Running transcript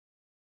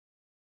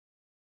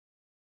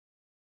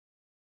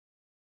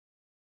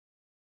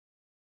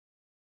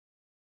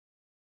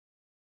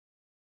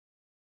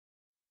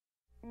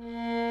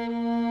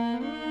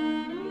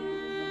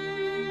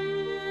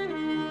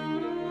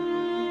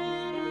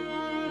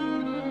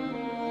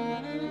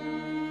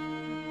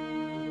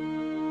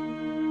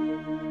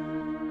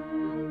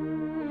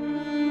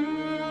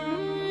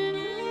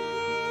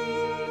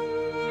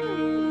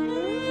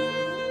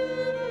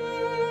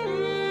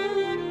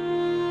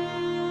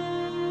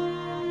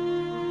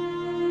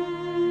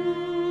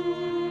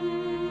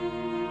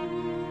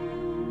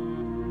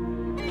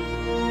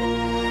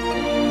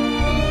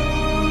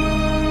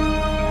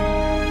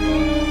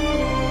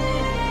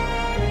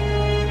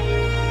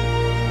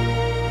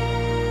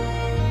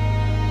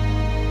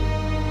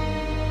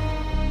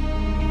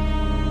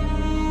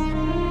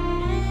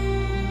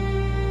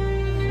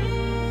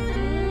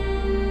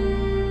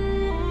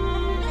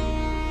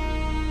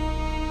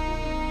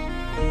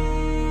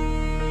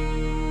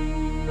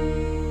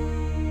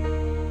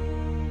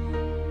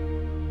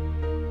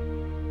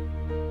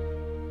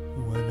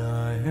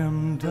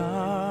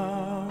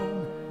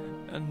Down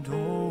and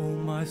oh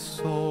my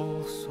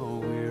soul so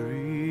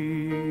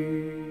weary,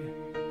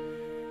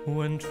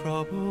 when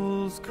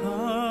troubles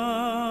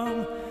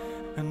come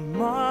and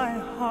my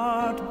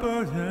heart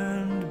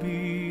burdened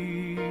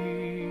be,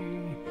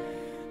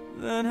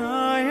 then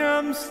I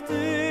am still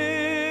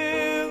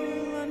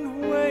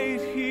and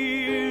wait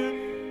here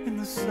in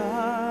the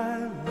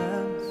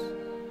silence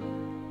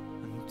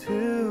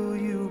until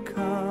you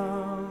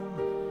come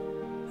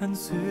and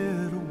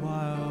sit a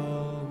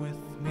while with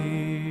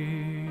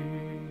me.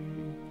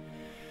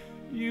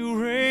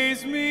 You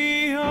raise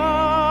me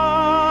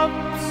up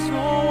so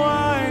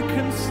I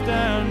can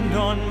stand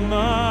on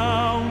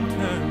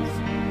mountains.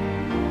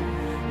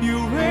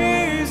 You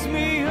raise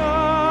me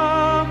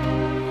up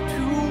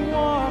to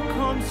walk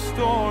on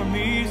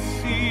stormy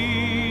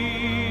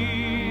seas.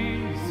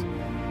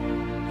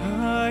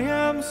 I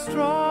am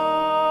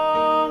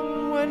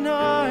strong when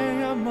I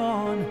am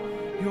on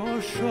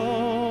your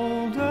shoulders.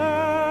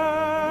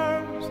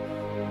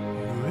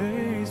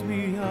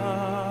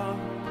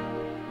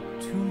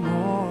 To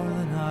more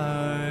than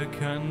I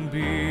can be.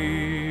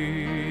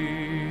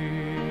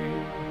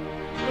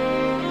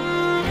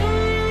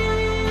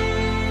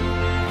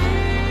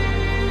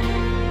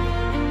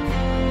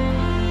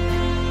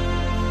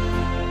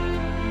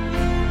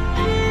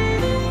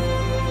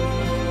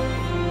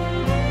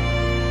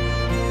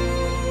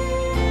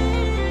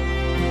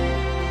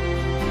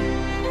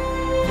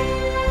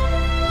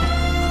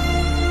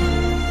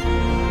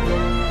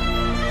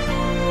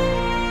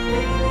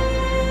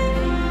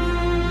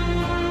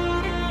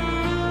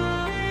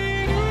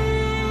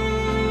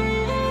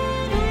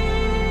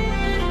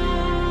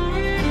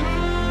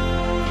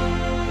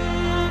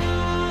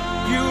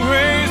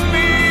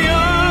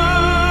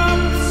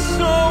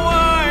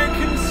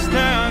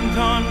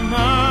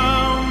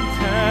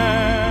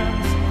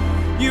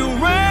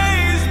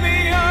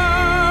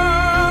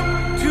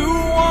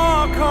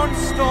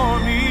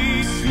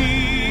 Stormy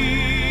seas,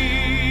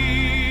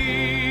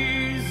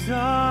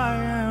 I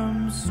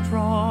am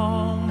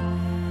strong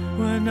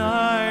when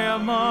I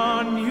am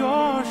on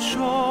your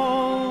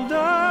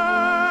shoulders.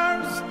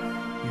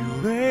 You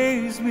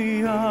raise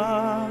me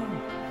up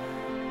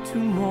to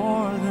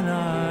more than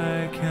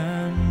I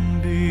can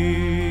be.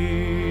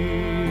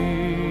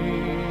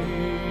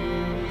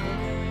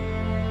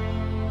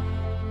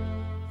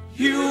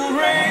 You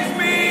raise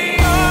me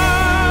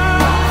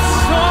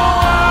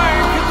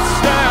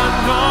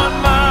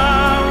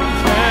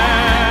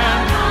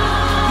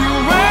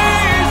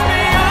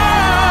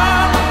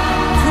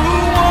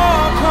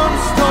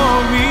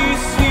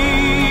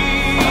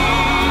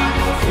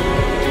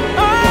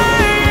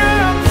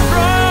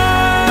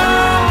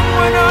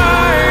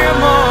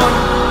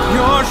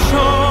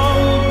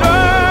shoulders.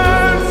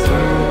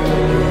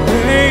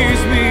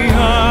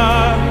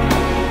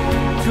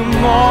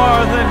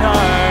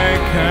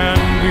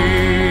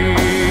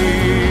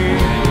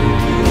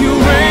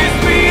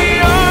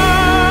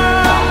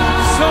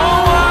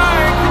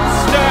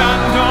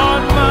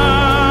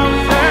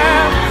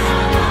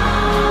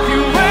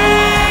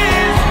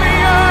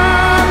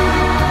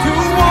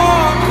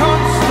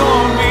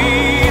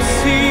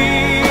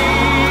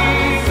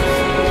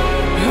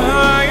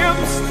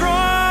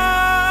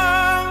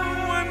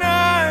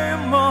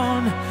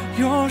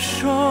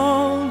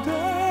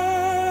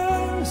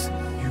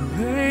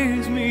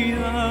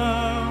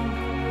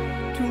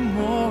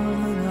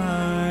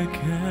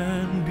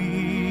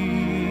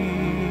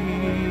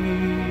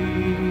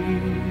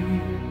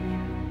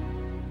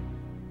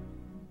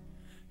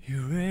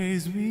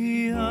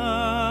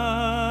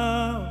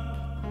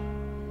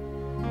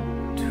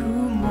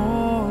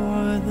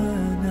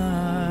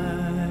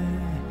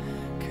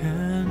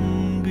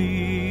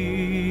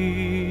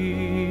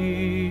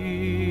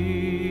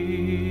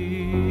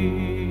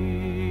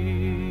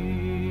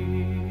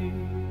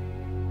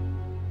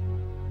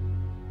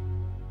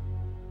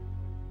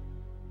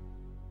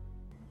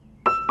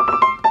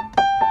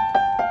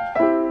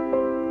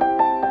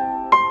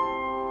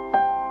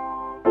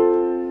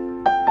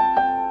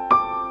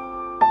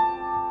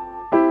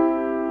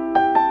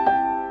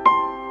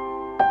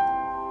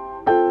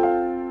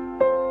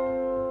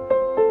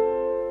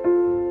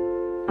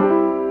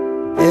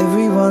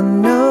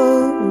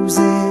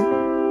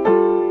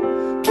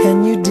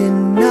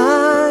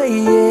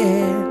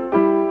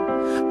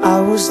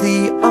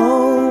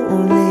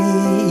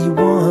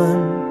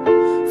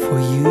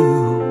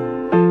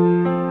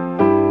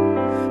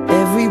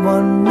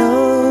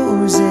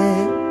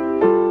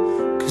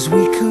 'cause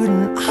we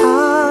couldn't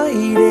hide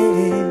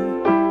it.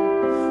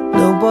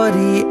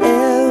 Nobody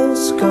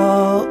else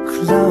got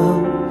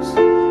close,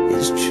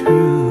 it's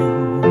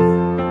true.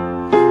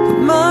 But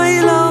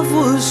my love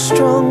was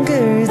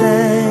stronger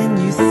than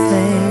you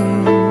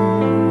think,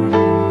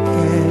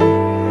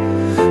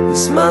 yeah.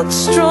 It's much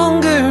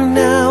stronger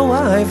now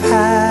I've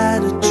had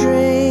a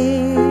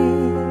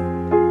dream.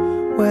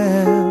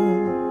 Well,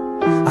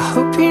 I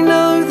hope you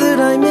know that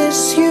I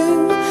miss you,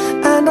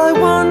 and I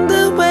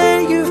wonder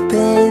where you've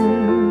been,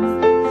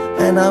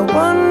 and I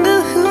wonder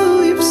who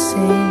you've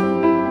seen,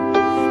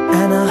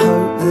 and I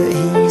hope that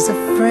he's a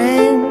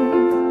friend.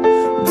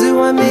 Do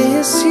I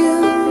miss you?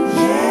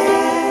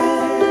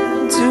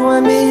 Yeah. Do I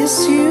miss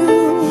you?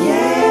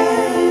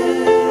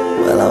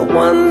 Yeah. Well, I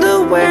wonder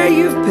where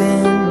you've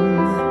been,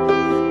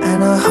 and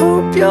I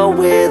hope you're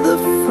with a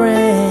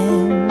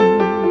friend.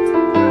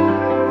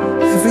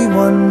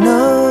 Everyone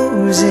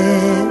knows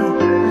it,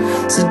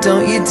 so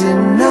don't you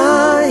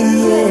deny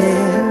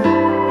it.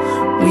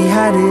 We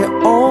had it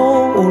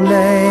all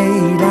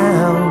laid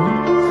out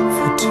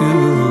for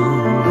two.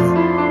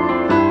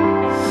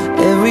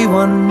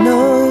 Everyone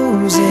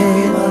knows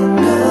it,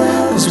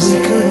 'cause we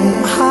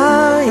couldn't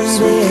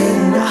hide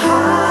it.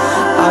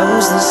 I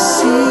was the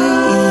sea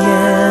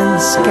and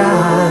the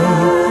sky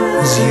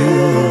was you.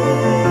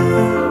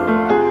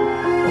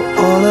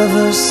 All of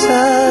a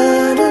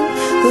sudden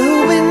the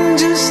wind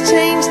just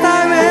changed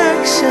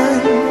direction,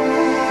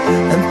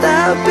 and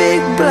that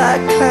big black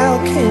cloud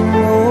came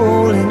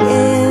rolling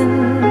in.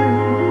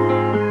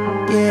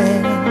 Yeah,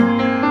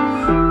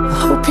 I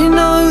hope you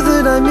know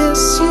that I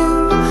miss you,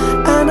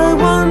 and I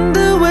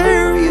wonder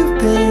where you've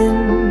been,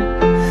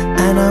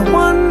 and I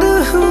wonder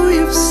who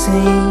you've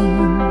seen,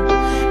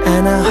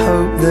 and I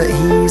hope that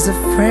he's a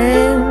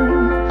friend.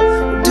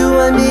 Do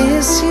I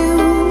miss you?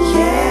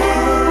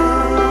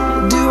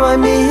 Yeah. Do I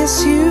miss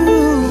you?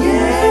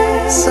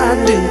 Yes, I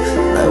do.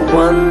 I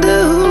wonder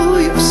who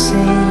you've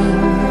seen,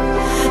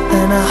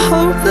 and I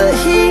hope that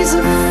he's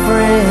a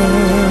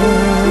friend.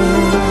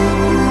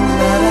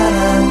 La la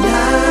la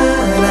la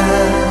la,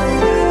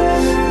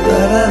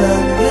 la la la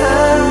la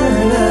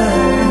la,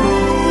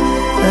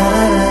 la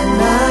la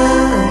la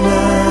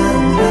la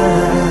la,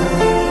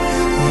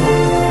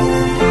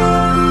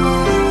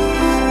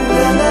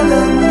 la la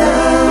la la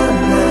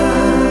la,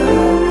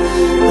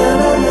 la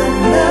la la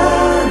la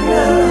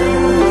la,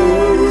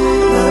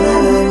 la la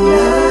la la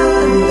la.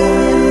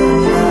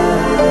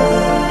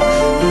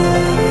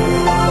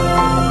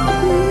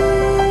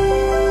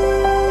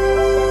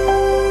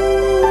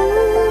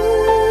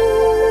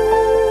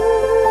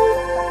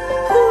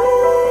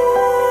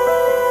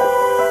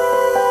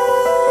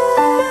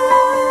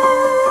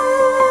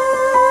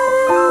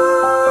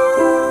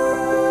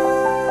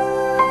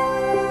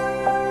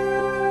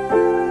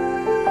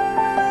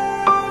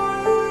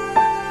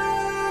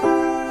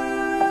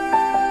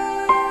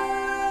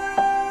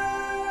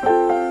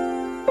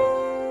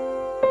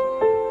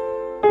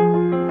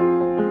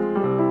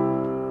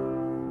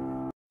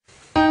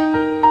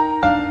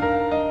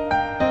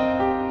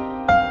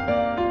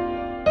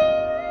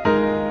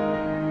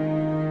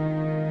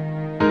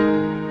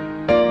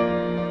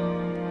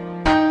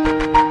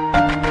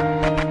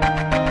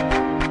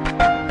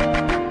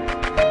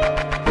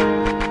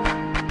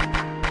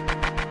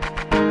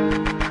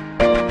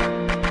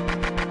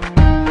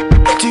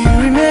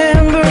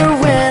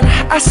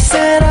 I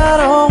said I'd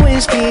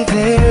always be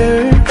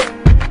there.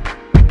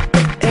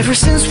 Ever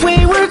since we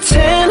were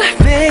 10,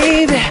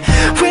 baby,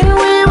 when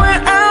we were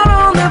out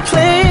on the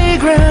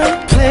playground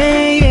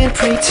playing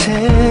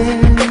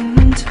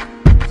pretend.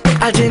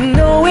 I didn't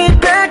know it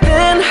back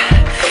then,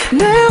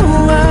 now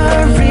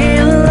I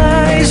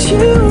realize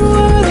you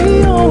are the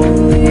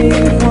only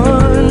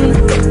one.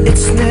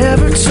 It's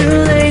never too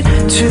late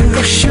to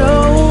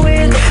show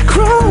it,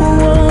 grow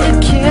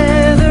old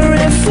together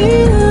and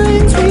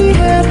feelings we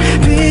had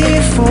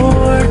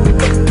before,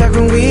 back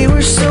when we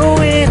were so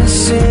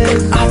innocent.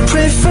 I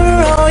pray for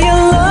all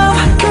your love,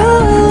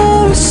 God,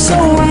 love is so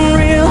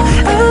unreal.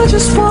 I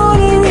just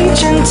wanna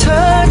reach and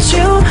touch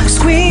you,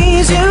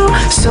 squeeze you,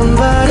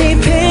 somebody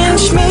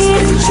pinch me.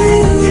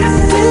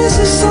 This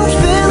is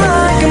something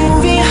like a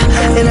movie,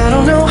 and I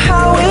don't know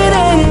how it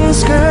ends,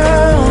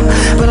 girl,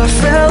 but I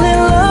fell in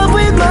love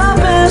with my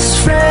best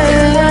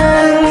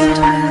friend.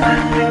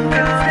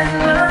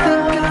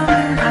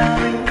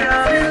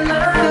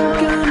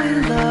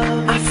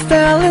 I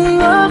fell in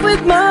love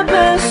with my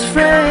best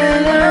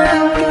friend.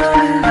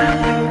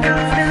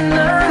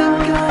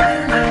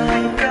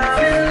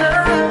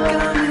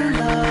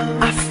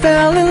 I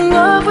fell in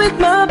love with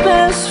my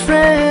best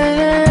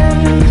friend.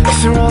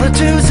 Through all the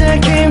dudes that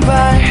came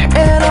by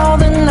and all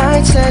the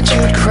nights that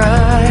you'd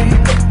cry,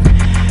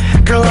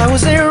 girl, I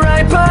was there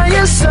right by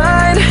your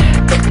side.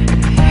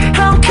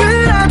 How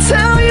could I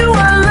tell you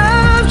I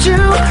loved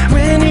you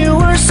when you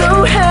were so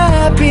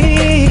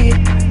happy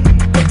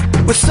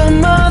with some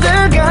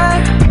other guy?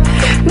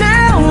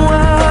 Now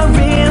I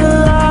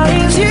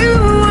realize you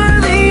were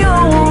the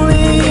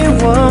only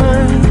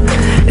one.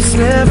 It's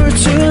never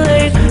too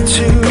late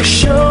to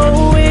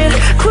show it,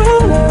 grow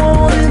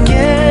old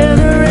again.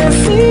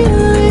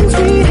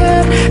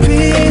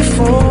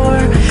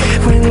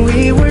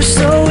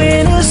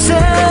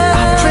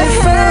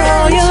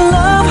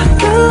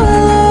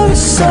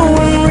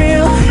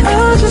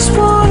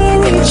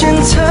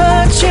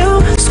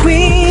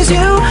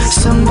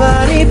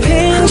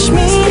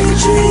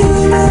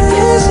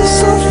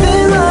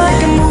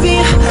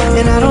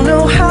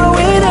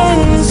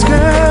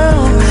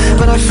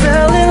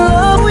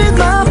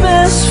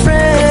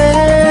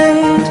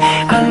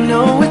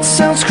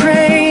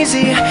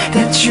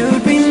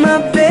 you'd be my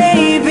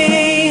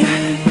baby.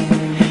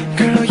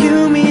 Girl,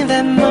 you mean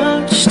that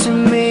much to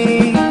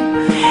me,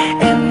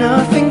 and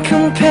nothing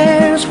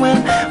compares when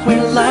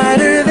we're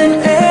lighter than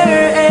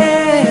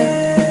air.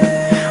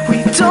 We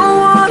don't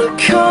wanna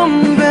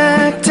come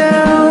back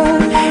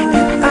down,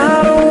 and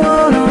I don't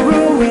wanna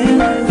ruin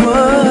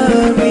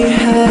what we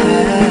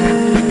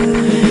had.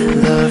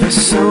 Love is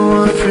so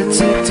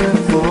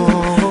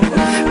unpredictable,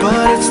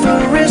 but it's the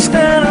risk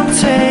that I'm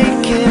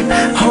taking,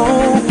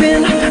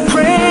 hoping,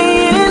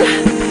 praying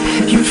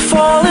you'd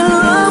fall in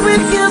love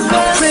with your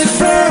best friend.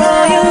 For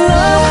all your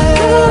love,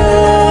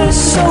 girl,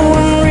 it's so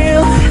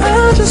unreal. I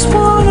just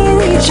wanna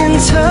reach and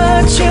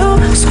touch you,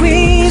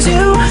 squeeze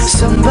you,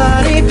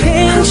 somebody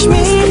pinch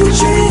me.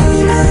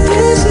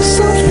 This is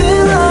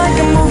something like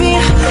a movie,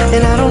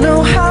 and I don't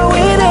know how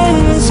it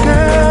ends,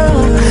 girl,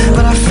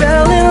 but I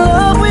fell in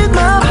love with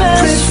my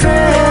best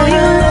friend. For all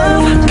your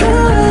love,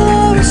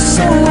 girl, it's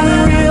so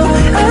unreal.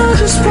 I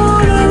just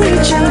wanna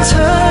reach and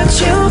touch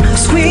you,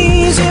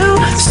 squeeze you,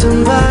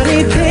 somebody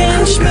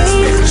pinch me.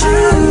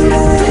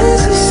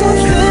 This is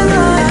something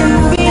like a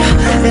movie,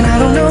 and I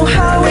don't know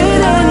how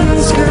it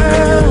ends,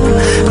 girl,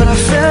 but I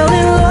fell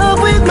in love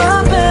with my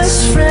best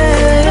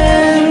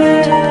friend.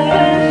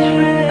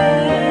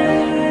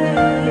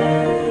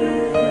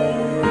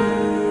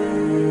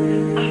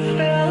 I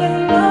fell in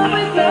love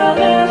with my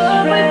best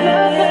friend.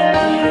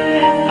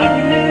 I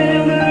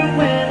remember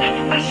when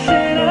I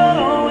said I'd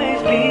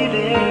always be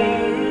there.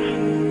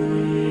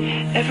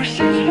 Ever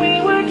since we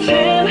were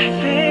 10,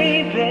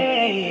 baby.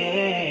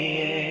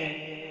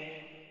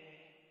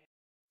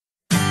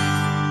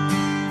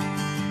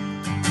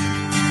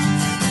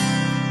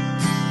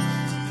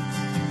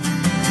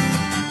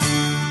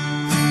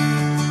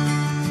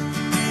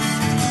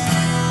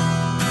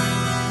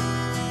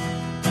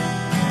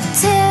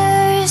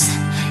 Tears,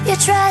 you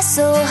try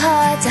so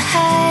hard to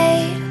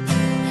hide.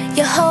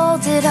 You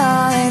hold it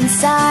all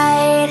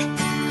inside,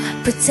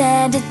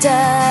 pretend it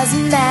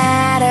doesn't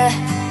matter.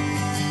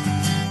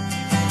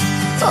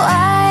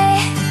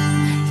 Why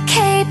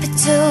keep it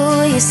to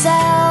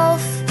yourself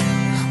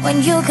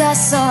when you got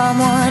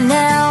someone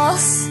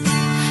else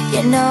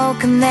you know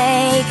can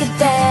make it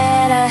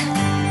better?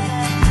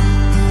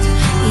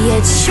 You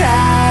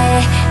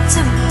try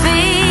to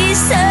be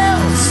so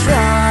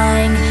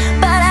strong,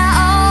 but I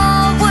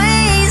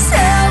always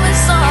tell when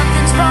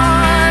something's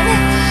wrong.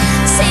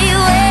 See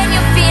when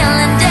you're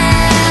feeling down.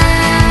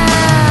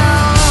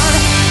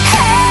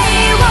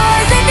 Hey,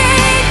 wasn't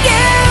it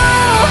you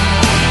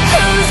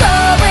who's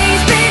always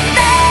been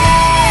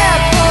there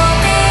for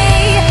me?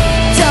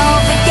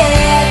 Don't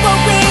forget what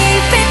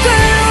we've been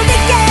through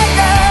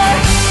together.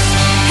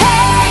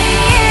 Hey,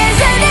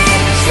 isn't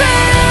it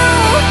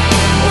true?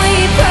 We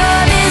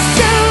promised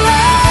to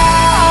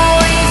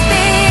always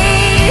be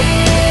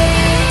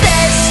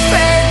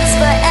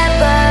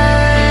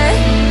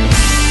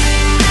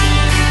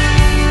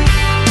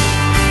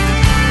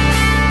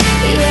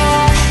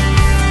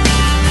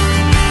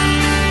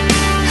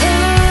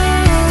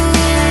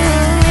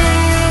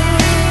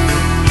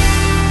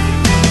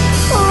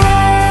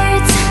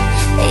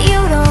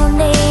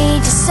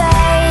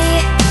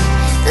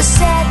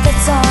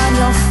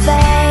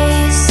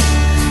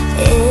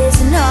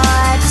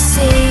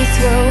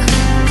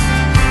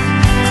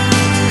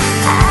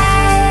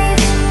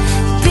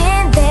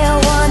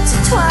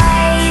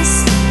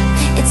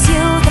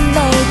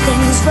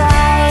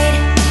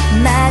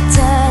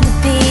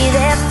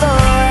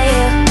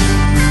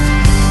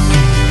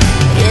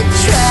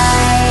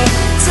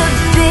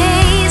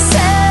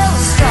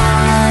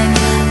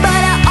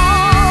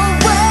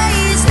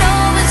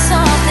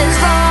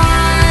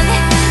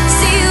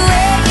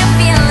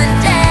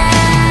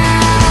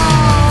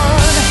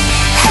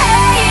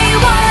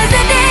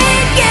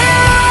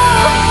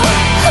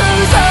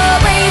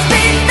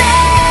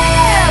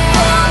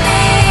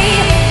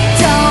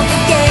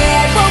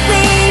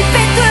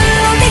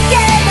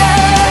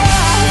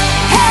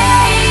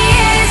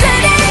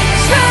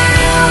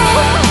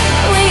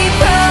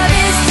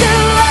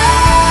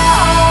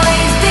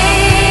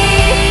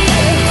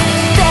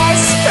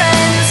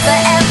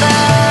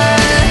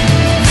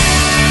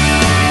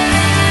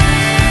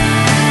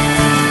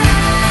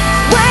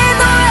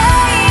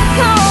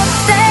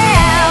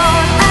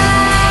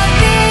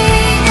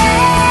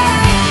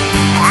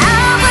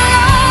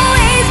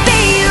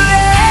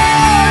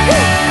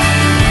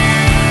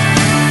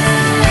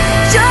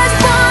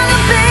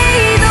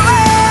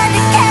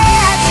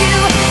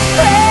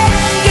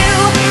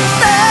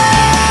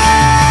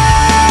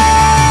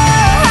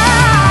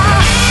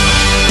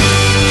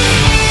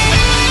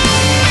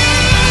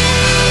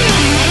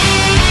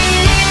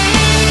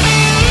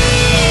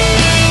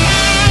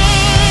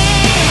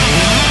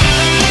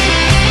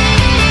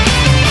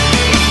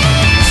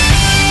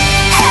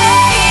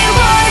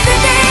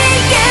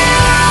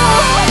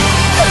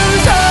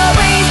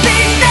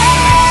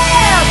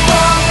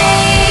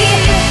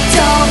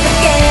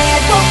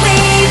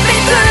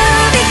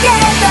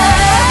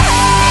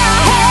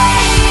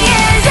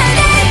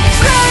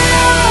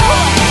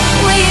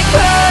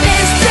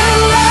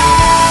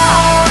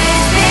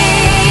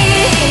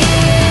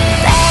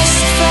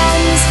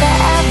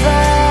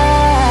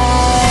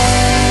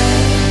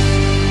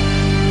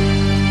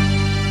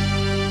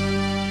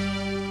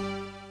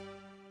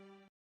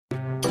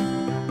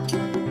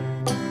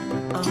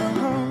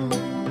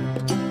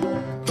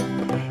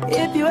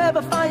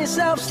ever find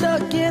yourself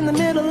stuck in the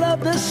middle of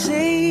the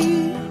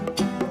sea,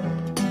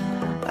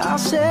 I'll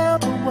sail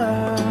the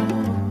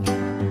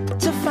world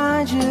to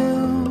find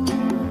you.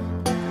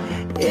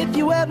 If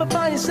you ever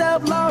find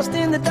yourself lost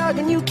in the dark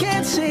and you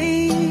can't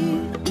see,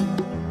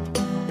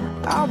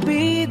 I'll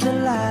be the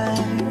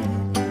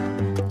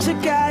light to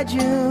guide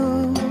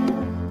you.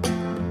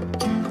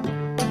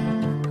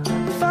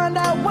 Find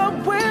out what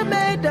we're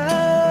made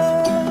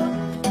of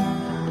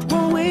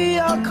when we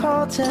are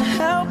called to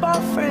help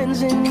our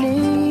friends in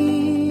need.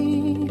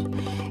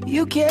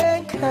 You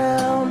can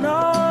count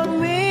on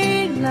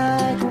me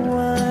like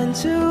 1,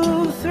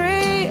 2,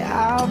 3,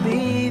 I'll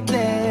be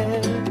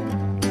there.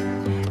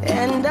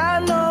 And I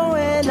know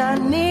when I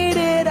need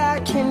it,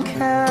 I can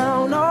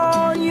count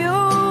on you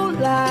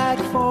like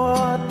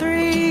 4,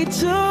 3,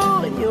 2,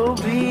 and you'll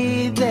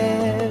be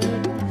there.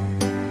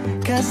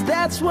 'Cause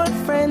that's what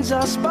friends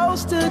are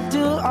supposed to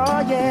do, oh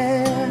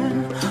yeah.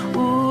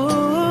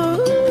 Ooh,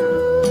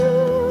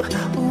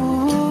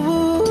 ooh,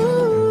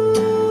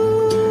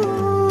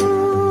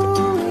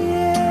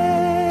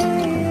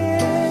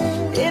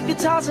 yeah. If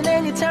you're tossing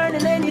and you're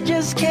turning and you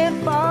just can't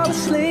fall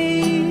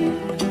asleep,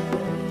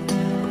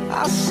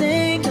 I'll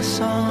sing a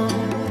song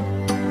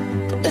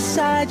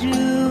beside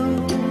you.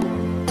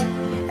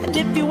 And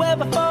if you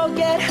ever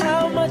forget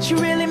how much you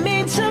really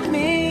mean to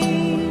me,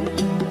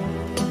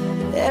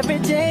 every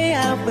day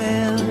I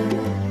will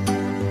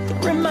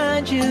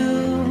remind you.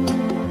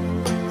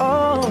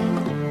 Oh,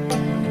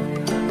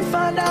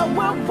 find out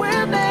what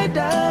we're made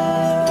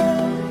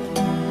of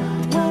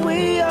when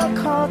we are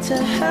called to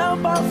help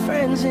our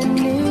friends in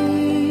need.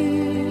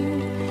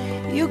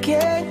 You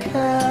can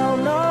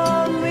count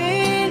on me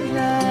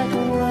like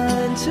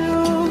 1,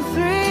 2,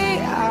 3,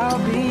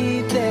 I'll be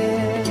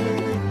there.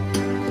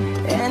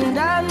 And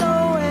I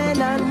know when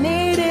I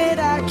need it,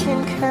 I can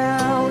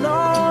count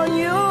on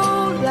you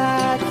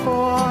like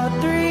 4,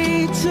 3,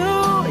 2,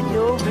 and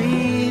you'll be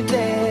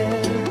there.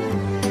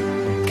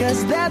 'Cause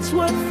that's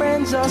what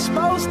friends are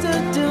supposed to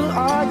do,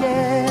 oh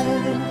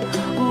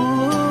yeah.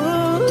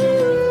 Ooh,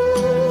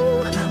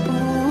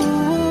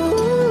 ooh,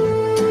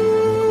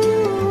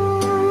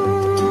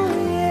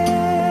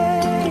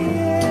 yeah,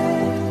 yeah.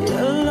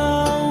 You'll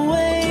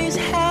always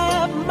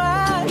have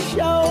my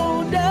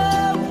shoulder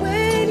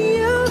when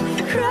you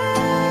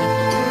cry.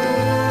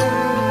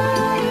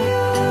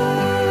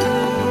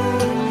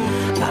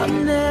 I'll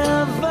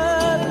never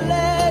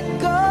let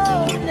go,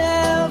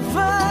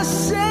 never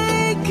say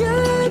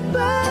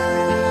goodbye.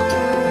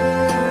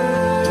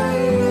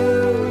 You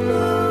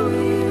know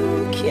you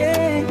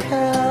can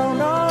count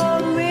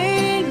on me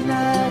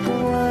like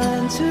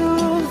 1,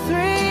 2,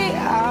 3,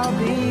 I'll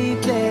be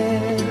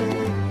there.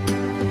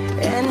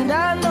 And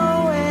I know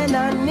when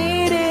I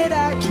need it,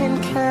 I can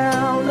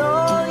count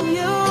on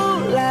you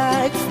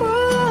like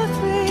 4,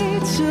 3,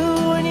 2,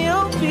 and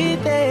you'll be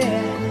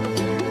there.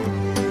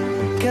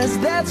 'Cause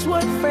that's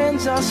what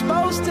friends are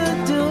supposed to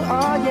do,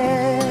 oh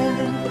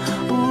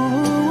yeah.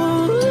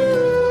 Ooh,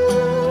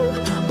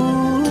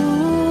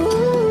 ooh.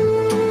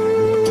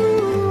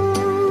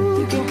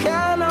 You can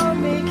count on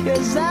me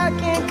 'cause I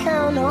can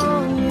count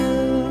on you.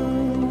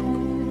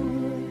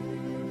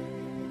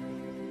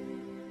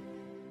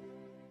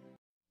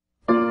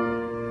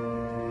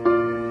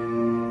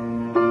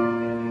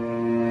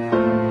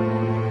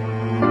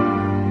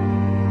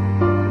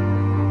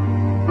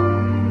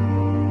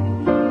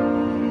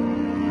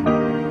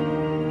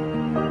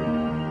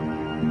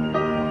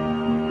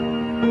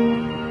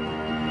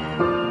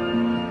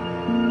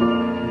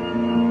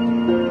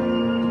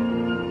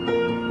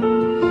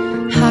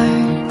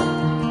 Heart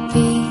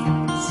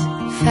beats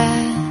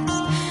fast,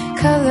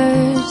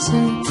 colors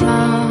and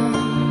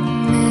promises.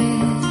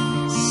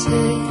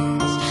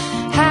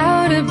 How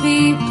to be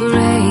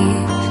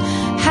brave,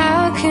 how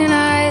can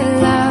I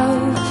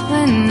love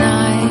when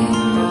I'm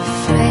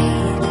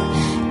afraid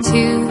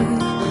to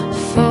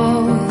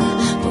fall?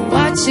 But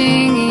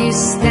watching you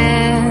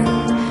stand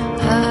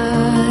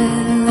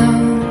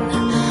alone,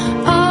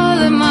 all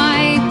of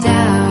my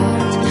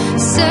doubt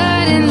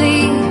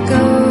suddenly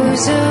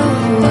goes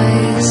away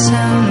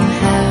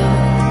somehow.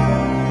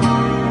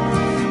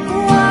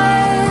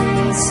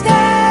 One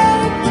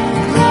step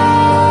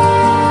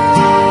closer.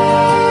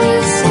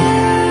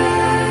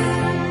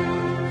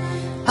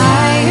 I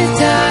have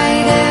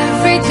died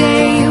every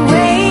day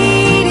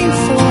waiting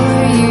for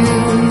you,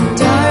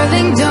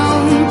 darling.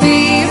 Don't be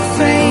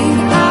afraid.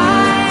 I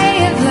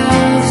have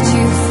loved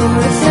you for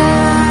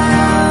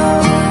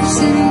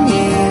 1,000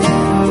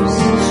 years.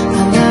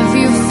 I love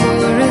you for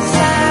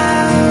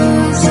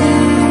 1,000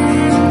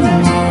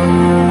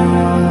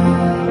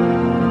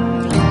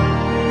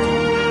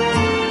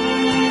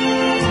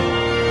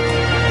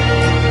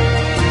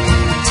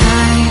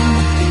 Time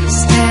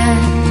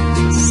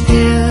stands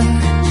still,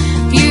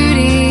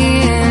 beauty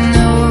in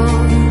all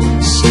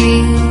she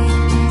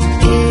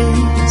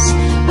is.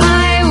 I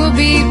will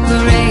be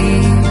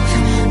brave,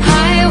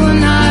 I will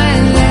not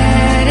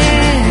let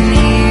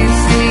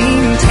anything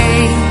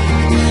take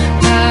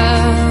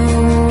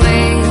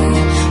away.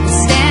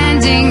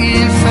 Standing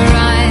in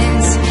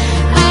front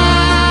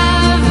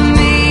of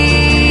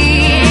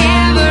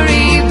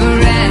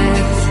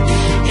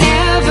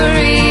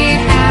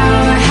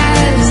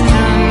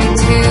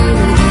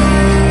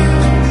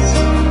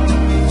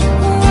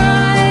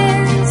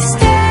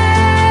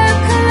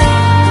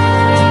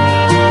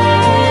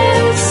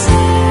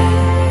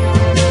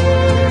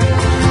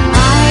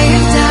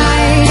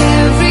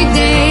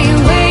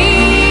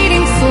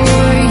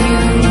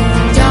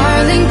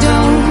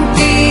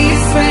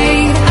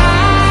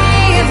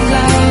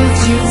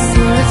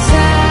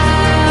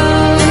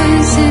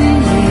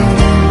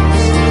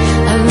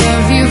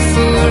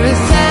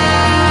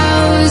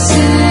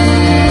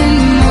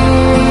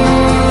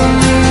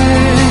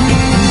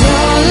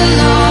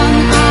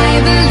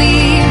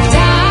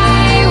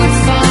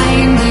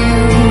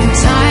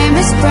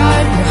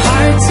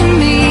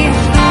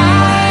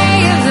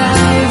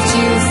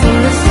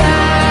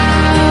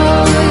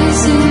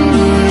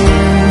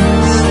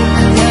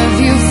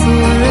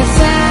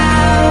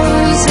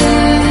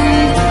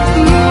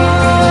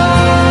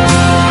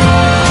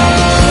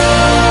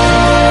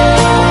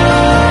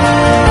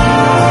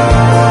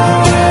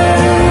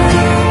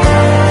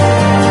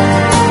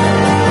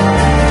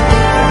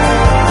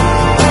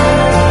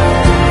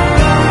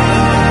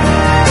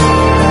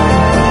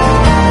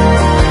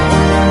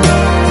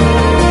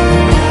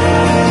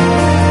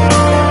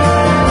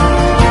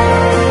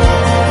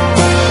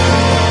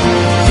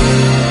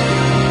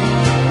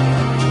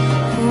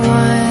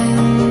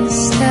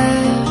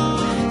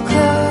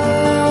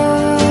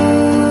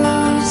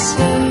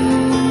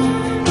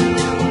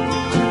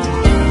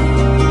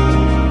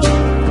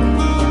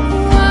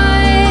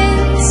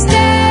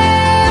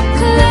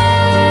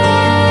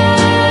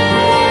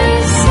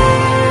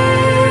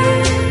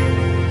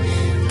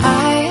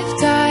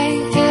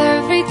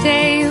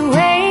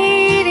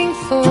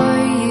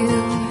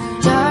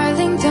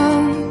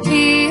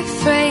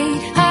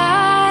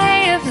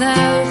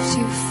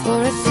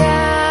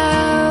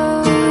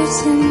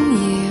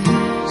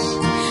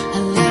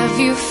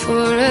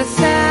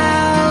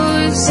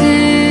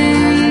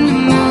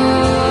thousand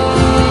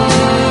more.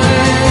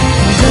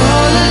 And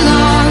all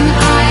along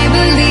I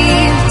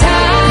believed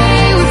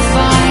I would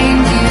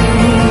find you.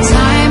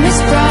 Time has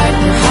brought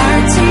your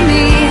heart to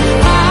me.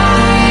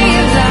 I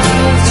have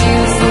loved you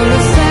for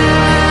 1,000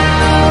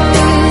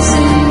 years.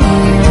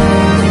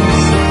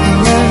 I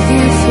love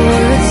you for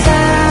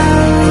 1,000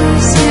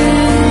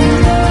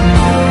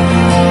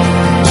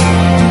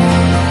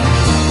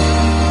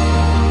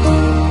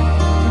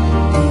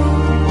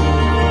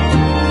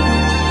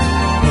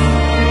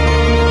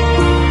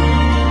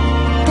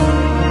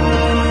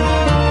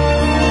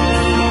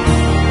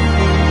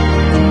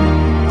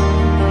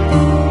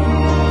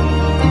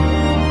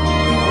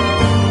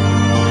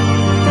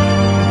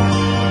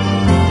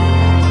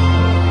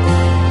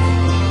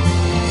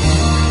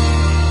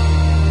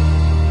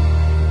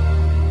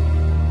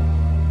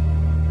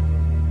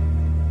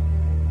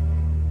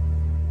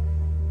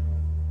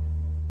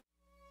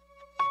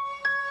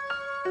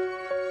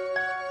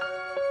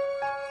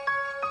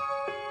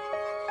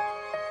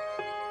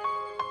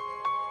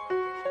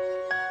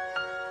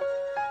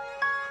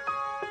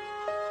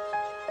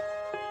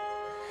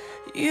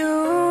 You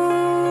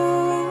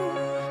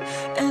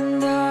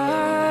and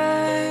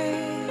I,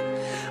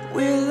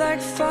 we're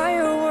like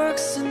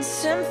fireworks and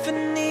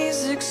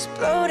symphonies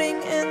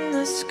exploding in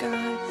the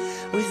sky.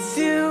 With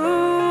you,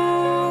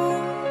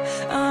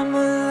 I'm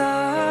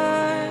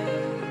alive.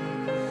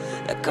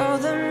 Like all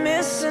the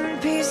missing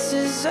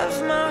pieces of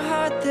my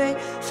heart, they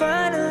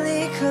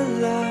finally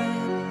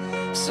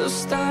collide. So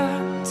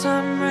stop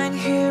time right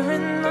here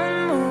in the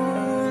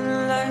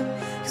moonlight,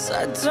 'cause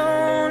I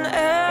don't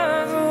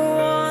ever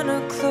wanna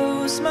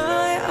close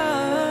my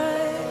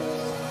eyes.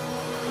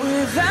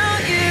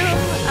 Without you,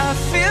 I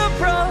feel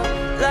broke,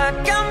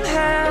 like I'm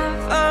half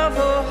of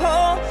a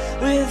whole.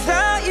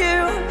 Without you,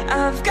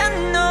 I've got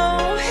no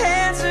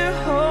hand to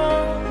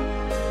hold.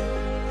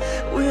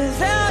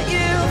 Without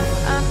you,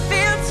 I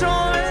feel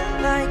torn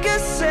like a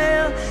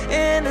sail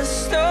in a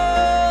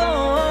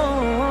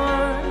storm.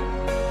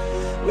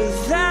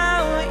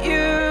 Without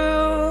you,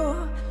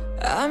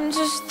 I'm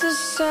just a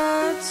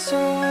sad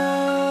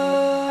song.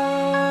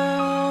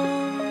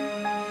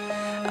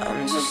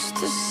 I'm just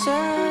a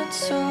sad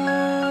song.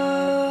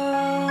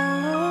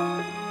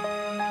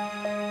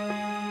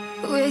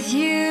 with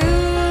you.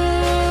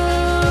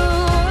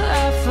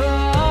 I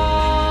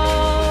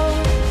fall.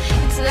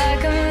 It's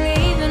like I'm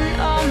leaving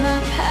all my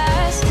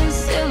past in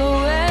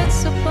silhouettes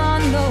upon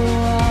the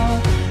wall.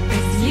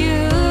 With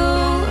you,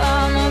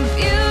 I'm a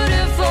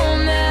beautiful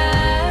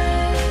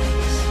mess.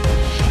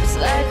 It's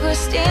like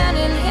we're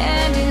standing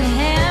hand in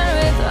hand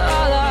with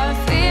all our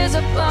fears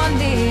upon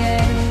the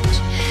edge.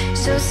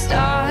 So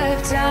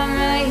stop time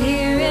right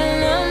here in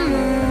the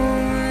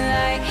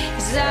moonlight,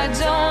 'cause I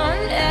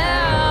don't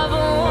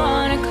ever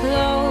wanna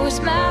close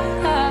my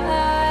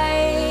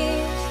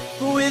eyes.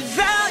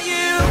 Without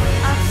you,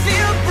 I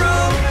feel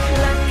broke,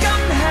 like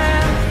I'm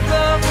half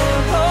of a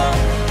whole.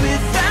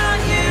 Without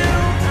you,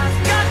 I've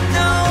got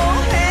no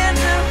hand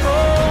to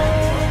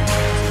hold.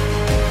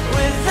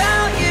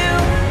 Without you,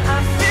 I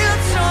feel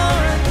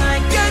torn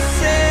like a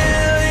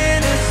sail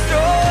in a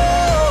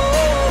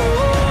storm.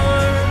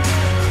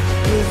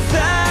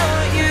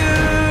 Without you,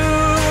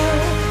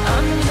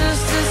 I'm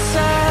just a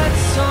sad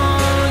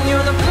song.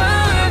 You're the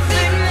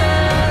perfect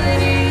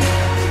melody,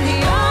 the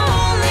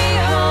only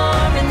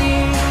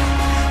harmony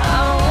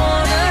I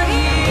wanna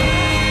hear.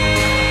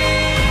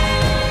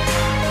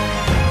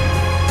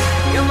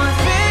 You're my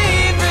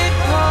favorite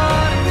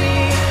part of me.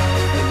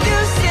 With you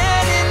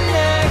standing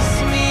next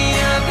to me,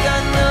 I've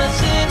got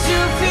nothing to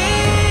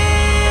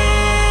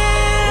fear.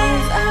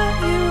 Without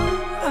you,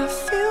 I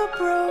feel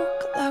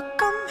broke,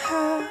 like I'm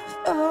half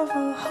of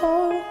a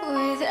whole.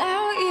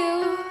 Without you,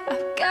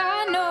 I've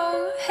got no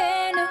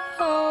hand to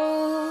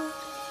hold.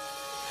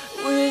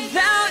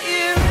 Without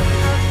you,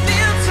 I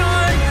feel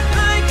torn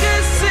like a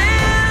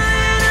sail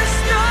in a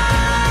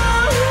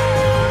storm.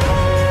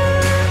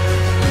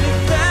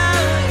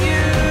 Without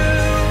you,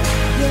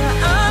 yeah,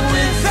 I'm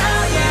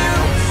without you.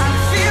 I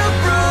feel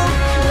broke,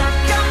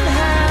 like I'm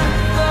half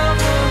of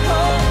a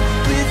whole.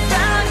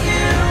 Without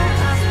you,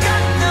 I've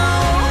got no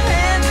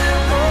hand to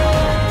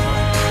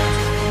hold.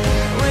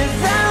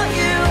 Without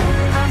you,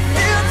 I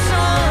feel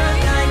torn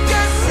like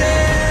a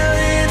sail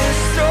in a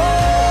storm.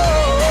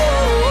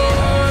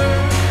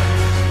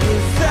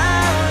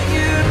 Without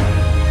you,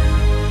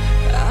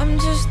 I'm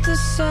just a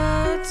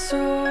sad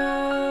song.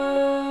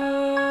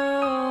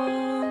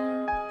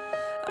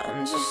 I'm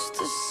just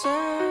a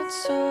sad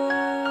song.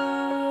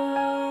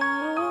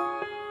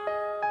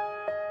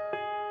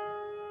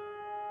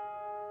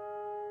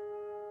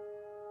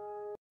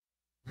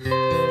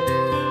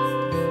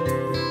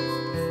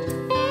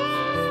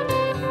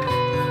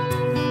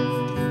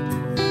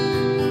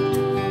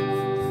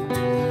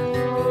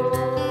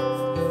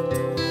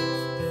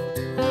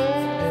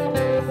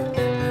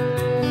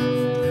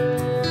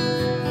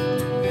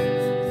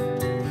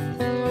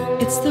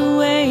 It's the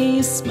way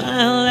you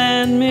smile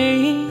at me.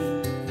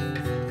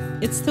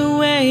 It's the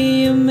way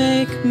you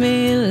make me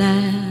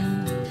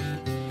laugh.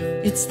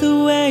 It's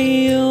the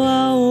way you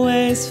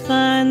always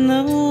find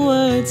the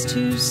words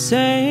to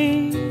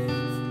say.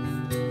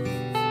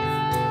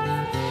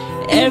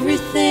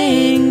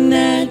 Everything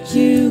that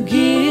you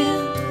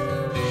give,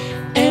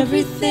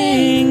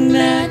 everything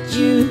that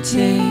you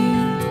take,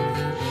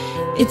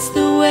 it's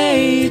the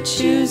way you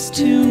choose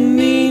to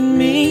meet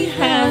me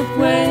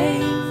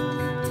halfway.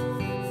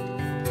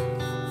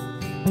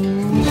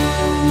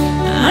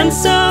 I'm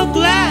so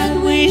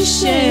glad we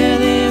share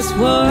this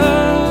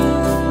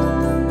world.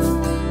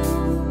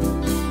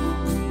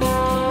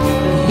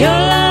 Your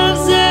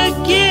love's a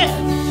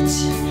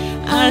gift,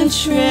 I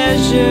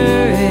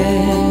treasure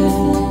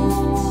it.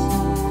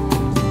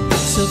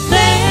 So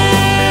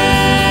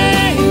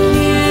thank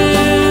you,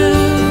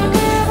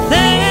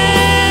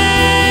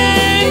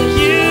 thank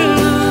you,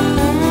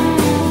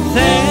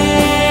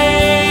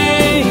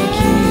 thank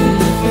you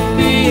for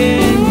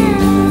being you.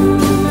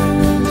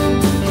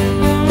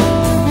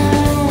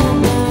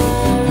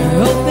 Your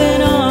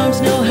open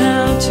arms know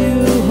how to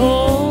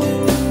hold.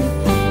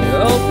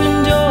 Your open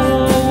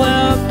door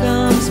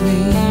welcomes me.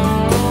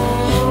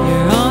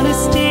 Your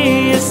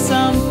honesty is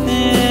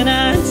something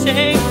I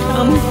take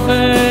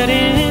comfort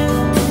in.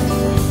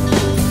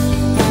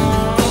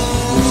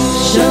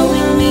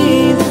 Showing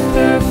me the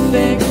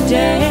perfect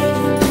day.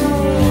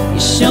 You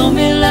show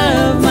me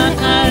love my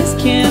eyes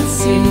can't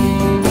see.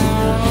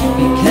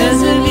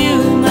 Because of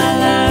you my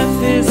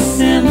life is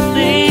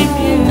simply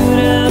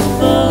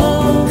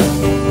beautiful.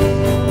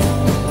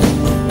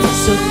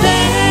 So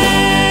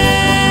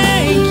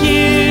thank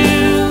you,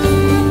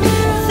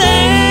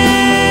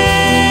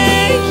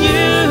 thank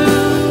you,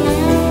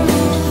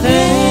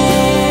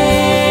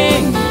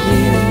 thank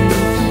you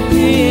for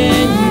being you.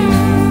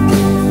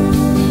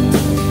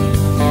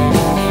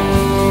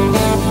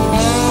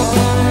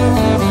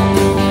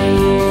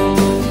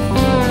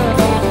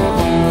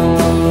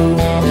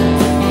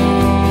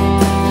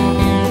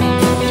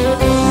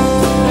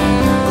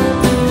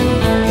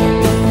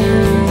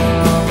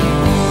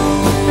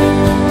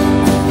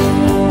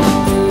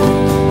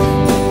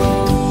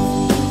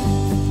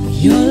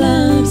 Your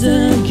love's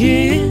a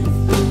gift,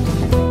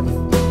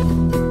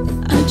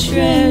 I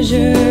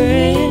treasure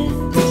it.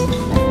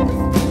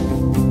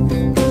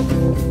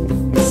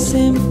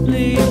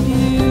 Simply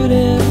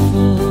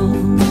beautiful.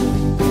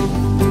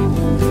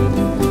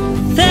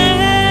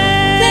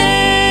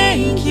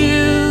 Thank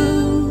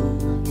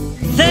you,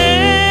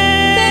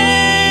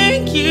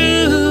 thank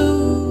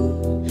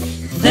you,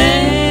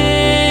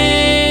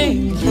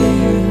 thank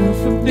you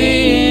for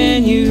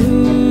being you.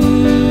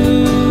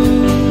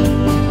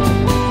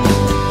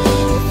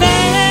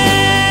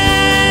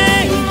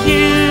 Thank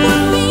you,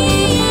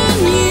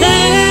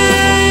 thank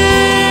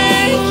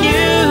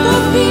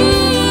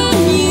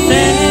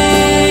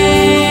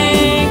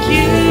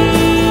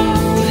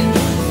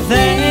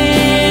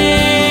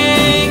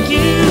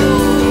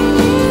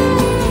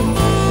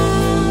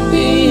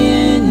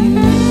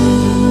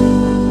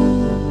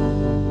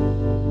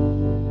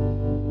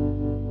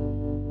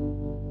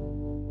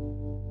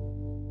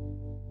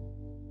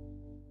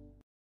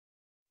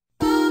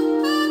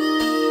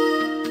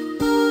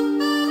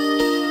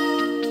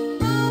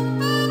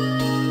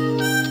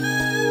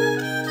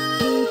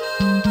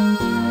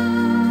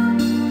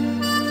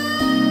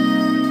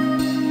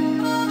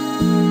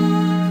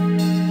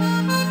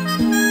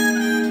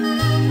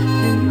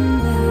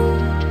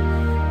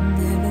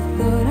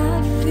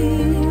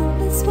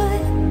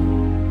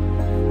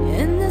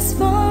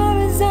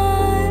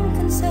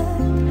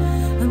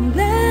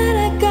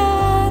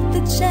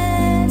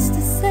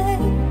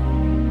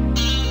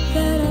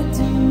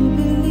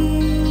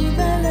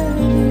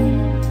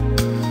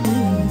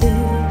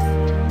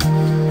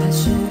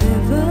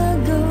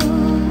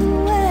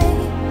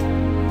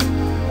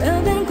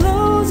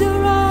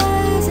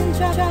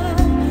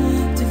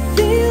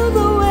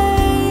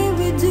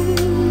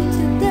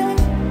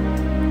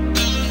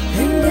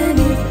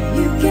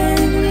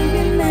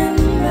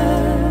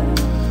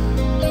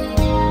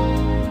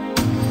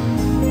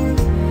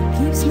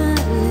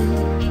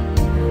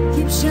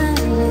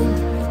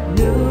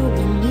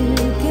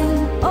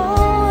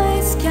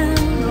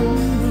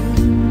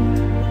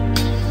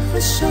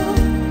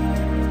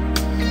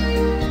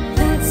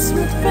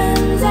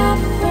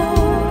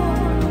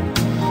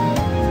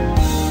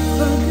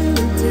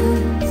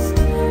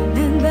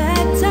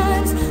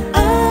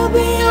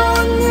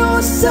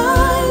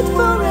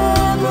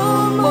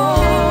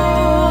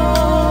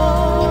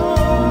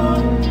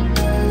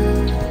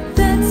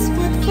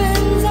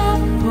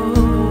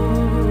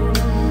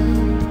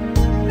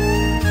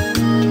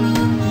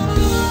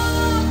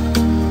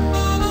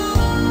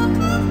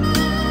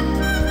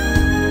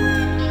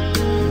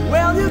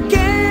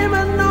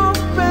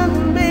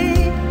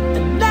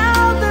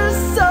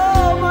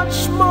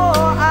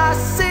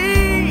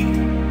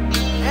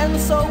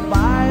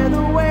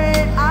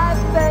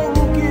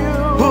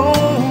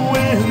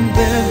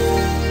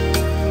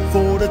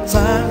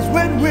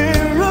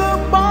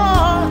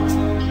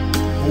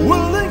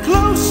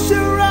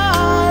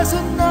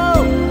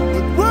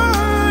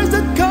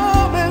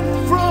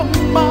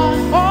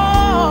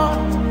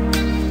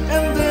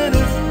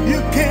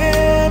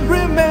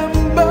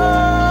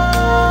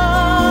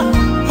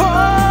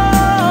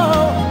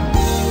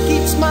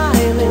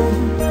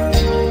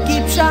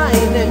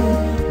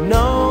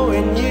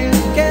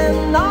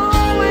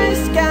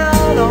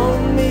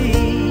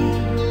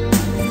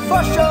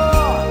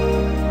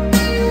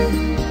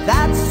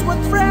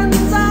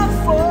friends are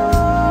for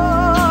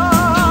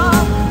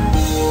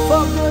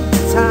good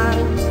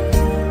times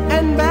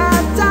and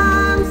bad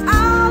times.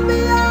 I'll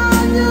be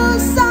on your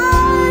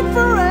side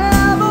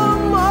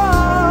forevermore.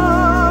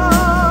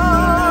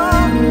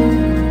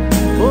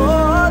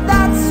 Oh,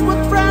 that's what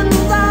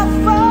friends are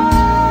for.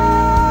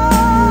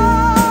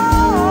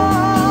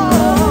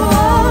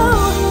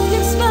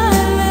 Keep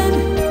smiling,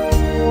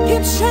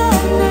 keep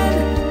shining,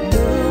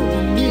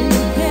 knowing you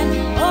can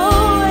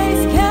always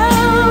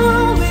count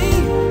on me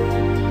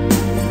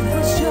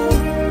for sure.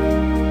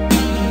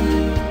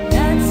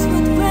 That's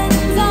what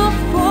friends are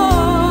for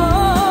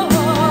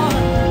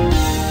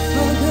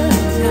good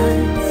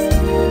times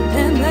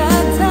and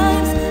bad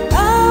times.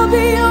 I'll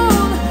be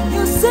on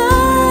your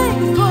side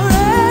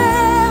forevermore.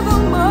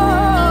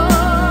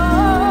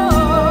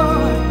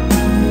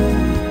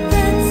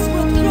 That's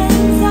what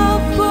friends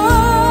are for.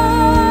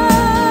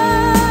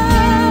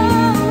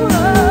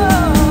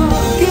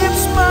 Keep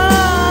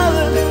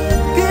smiling,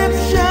 keep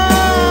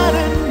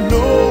shining,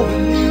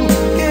 knowing you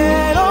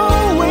can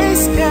always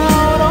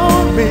count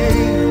on me.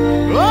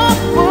 Oh,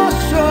 for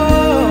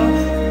sure,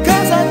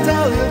 'cause I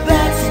tell you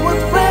that's what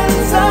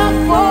friends are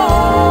for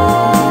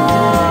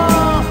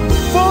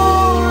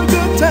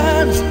good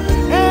times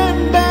and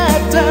bad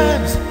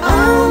times.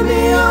 I'll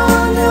be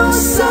on your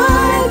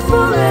side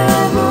forevermore.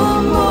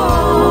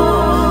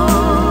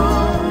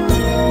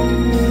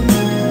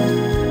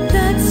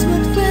 That's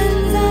what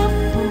friends are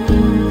for.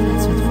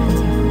 That's what friends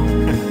are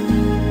for.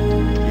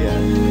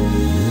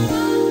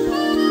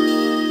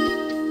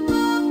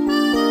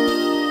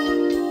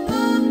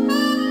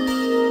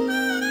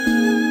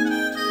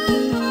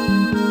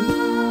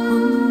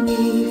 On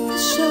me for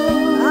sure.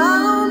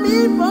 I'll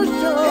meet for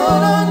sure,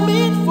 and I'll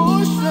meet for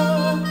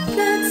sure.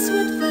 That's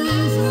what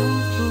friends are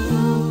for.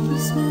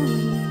 Keep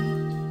smiling,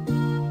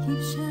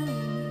 keep shining.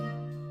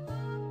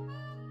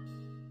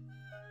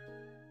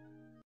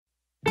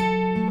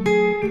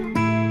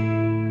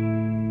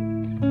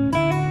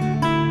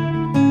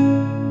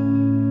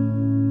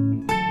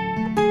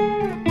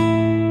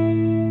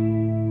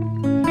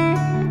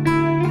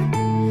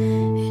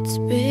 It's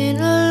been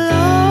a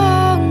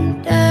long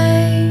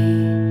day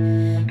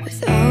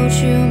without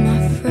you, my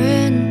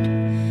friend,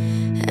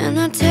 and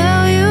I'll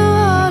tell you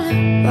all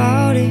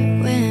about it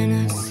when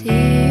I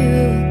see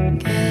you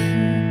again.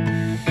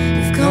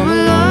 We've come a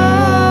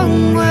long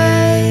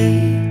way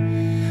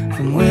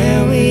from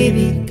where we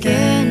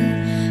began.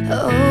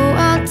 Oh,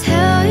 I'll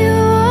tell you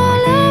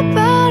all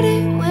about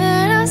it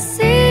when I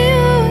see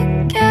you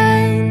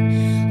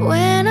again.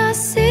 When I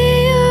see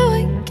you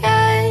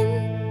again.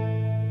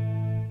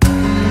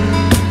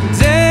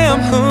 Damn,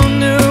 who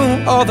knew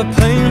all the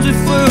planes we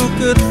flew,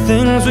 good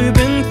things we've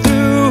been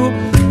through,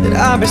 that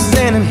I'll be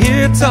standing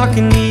here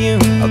talking to you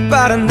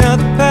about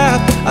another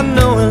path. I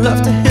know I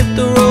love to hit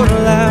the road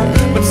and laugh,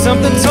 but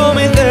something told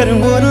me that it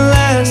wouldn't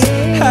last.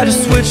 Had to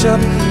switch up,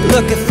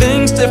 look at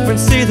things different,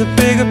 see the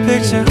bigger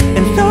picture.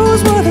 And those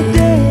were the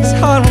days,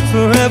 hard work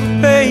forever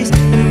pays,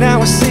 and now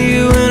I see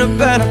you in a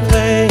better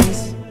place.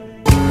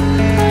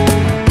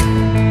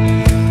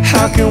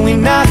 How can we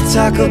not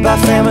talk about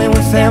family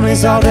when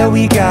family's all that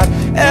we got?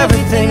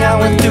 Everything I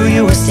went through,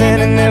 you were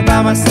standing there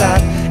by my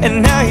side,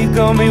 and now you're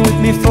gonna be with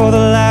me for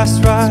the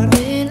last ride.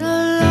 Been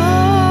a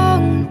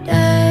long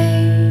day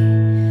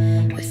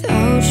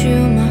without you,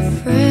 my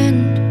friend,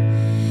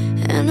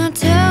 and I'll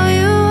tell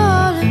you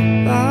all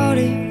about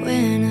it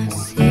when I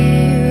see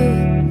you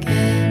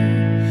again.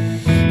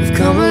 We've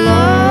come a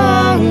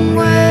long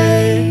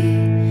way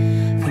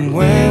from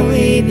where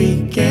we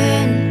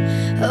began.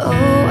 Oh,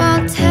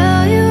 I'll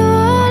tell you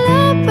all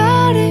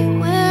about it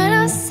when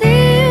I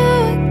see you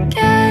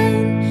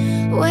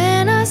again.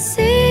 When I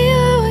see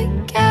you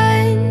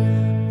again.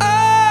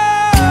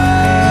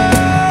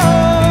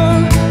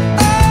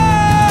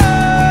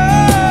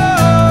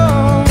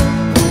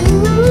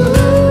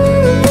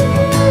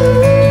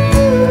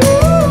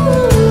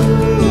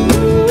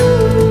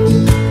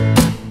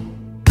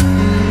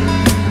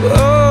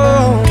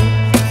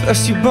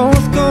 First you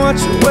both go out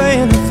your way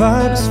and the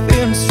vibe's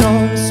feeling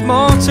strong.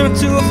 Small turn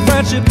to a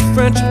friendship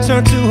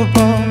turn to a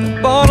bond. The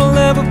bond will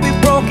never be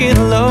broken,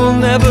 love will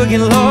never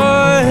get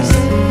lost.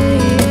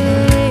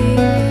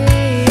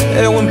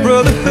 And when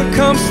brotherhood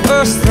comes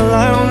first, the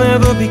line will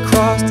never be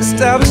crossed.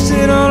 Established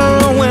it on our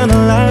own when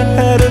the line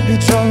had to be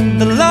drawn.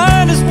 The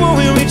line is when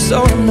we reach, so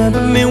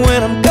remember me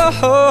when I'm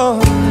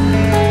gone.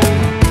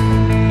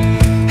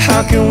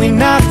 How can we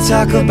not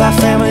talk about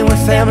family when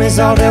family's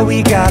all that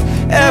we got?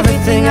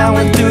 Everything I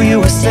went through, you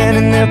were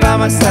standing there by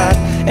my side,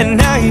 and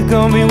now you're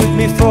gonna be with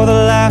me for the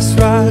last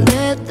ride.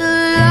 Let the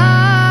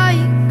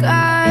light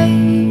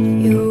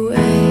guide your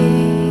way,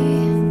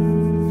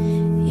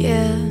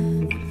 yeah.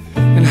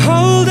 And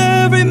hold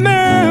every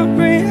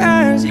memory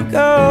as you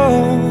go,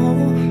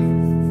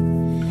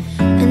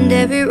 And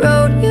every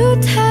road you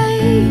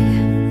take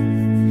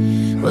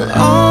will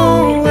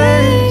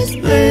always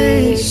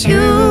lead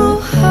you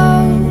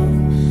home.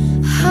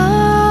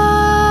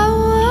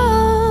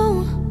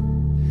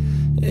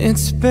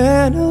 It's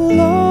been a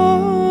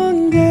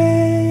long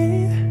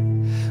day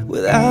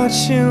without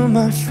you,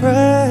 my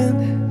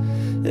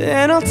friend.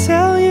 And I'll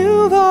tell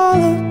you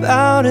all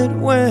about it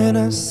when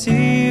I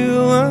see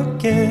you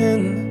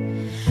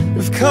again.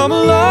 We've come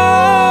a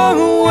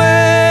long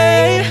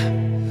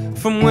way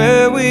from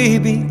where we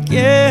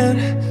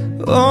began.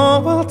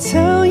 Oh, I'll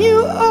tell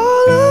you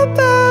all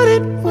about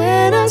it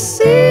when I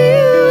see